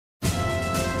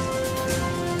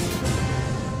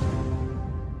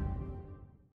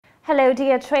Hello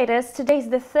dear traders, today is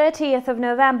the 30th of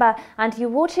November and you're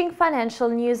watching financial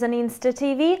news on Insta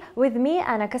TV with me,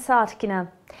 Anna Kasatkina.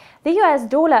 The US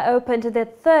dollar opened the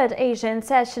third Asian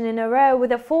session in a row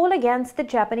with a fall against the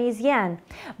Japanese yen.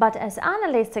 But as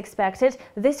analysts expected,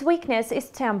 this weakness is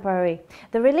temporary.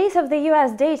 The release of the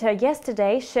US data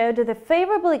yesterday showed the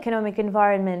favorable economic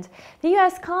environment. The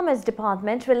US Commerce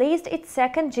Department released its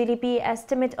second GDP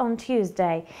estimate on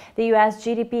Tuesday. The US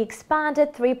GDP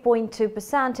expanded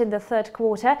 3.2% in the third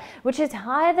quarter, which is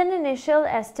higher than initial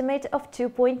estimate of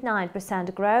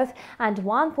 2.9% growth and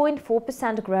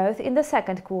 1.4% growth in the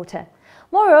second quarter.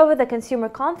 Moreover, the Consumer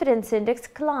Confidence Index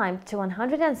climbed to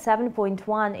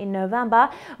 107.1 in November,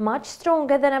 much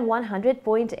stronger than a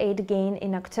 100.8 gain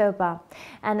in October.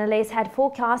 Analysts had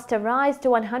forecast a rise to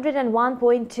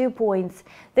 101.2 points.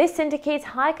 This indicates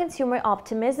high consumer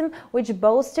optimism, which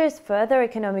bolsters further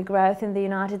economic growth in the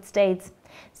United States.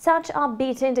 Such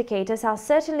upbeat indicators are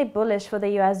certainly bullish for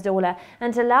the US dollar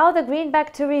and allow the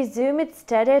greenback to resume its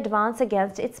steady advance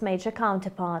against its major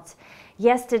counterparts.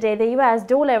 Yesterday, the US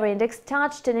dollar index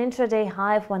touched an intraday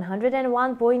high of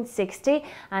 101.60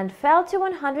 and fell to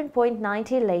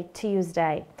 100.90 late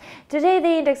Tuesday. Today,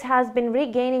 the index has been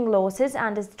regaining losses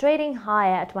and is trading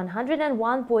higher at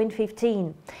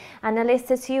 101.15.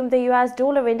 Analysts assume the US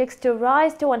dollar index to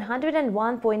rise to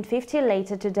 101.50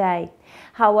 later today.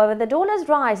 However, the dollar's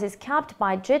rise is capped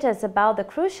by jitters about the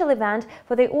crucial event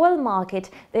for the oil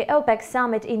market, the OPEC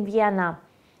summit in Vienna.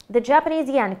 The Japanese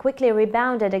yen quickly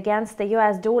rebounded against the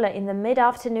US dollar in the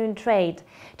mid-afternoon trade.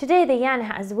 Today, the yen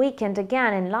has weakened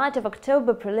again in light of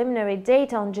October preliminary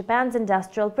data on Japan's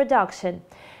industrial production.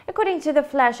 According to the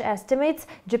flash estimates,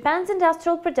 Japan's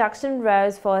industrial production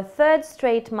rose for a third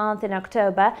straight month in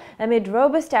October amid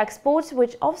robust exports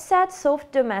which offset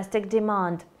soft domestic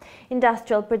demand.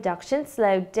 Industrial production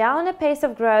slowed down a pace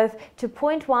of growth to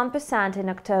 0.1% in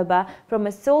October from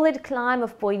a solid climb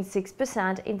of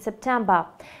 0.6% in September.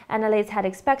 Analysts had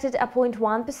expected a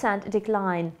 0.1%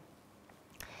 decline.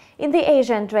 In the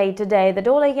Asian trade today, the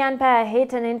dollar-yen pair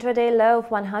hit an intraday low of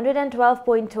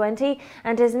 112.20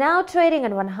 and is now trading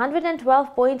at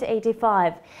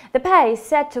 112.85. The pair is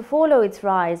set to follow its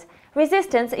rise.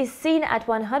 Resistance is seen at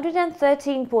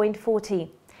 113.40.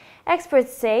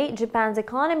 Experts say Japan's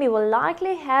economy will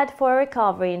likely head for a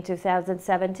recovery in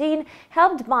 2017,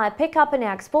 helped by a pickup in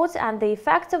exports and the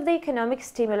effects of the economic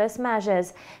stimulus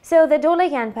measures. So the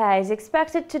dollar-yen pair is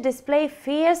expected to display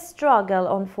fierce struggle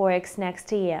on Forex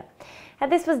next year.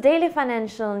 And this was Daily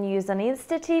Financial News on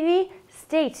Insta TV.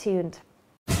 Stay tuned.